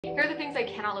Here are the things I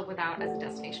cannot live without as a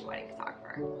destination wedding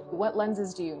photographer. What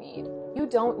lenses do you need? You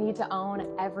don't need to own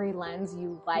every lens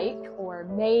you like or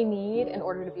may need in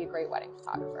order to be a great wedding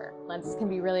photographer. Lenses can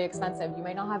be really expensive. You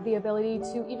might not have the ability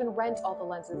to even rent all the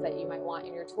lenses that you might want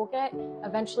in your toolkit.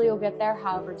 Eventually you'll get there.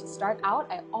 However, to start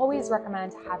out, I always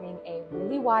recommend having a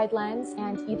really wide lens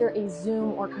and either a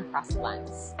zoom or compressed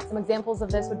lens. Some examples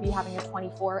of this would be having a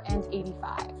 24 and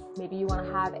 85. Maybe you want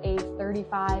to have a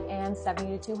 35 and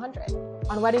 70 to 200.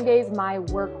 On wedding days, my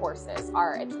workhorses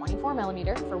are a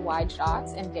 24mm for wide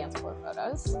shots and dance floor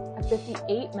photos, a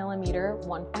 58mm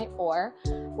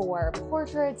 1.4 for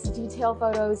portraits, detail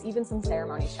photos, even some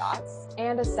ceremony shots,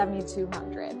 and a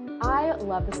 70-200. I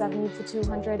love the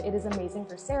 70-200. It is amazing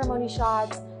for ceremony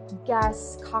shots,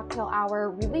 guests, cocktail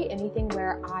hour, really anything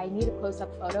where I need a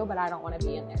close-up photo, but I don't want to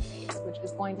be in their face, which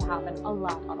is going to happen a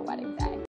lot on a wedding day.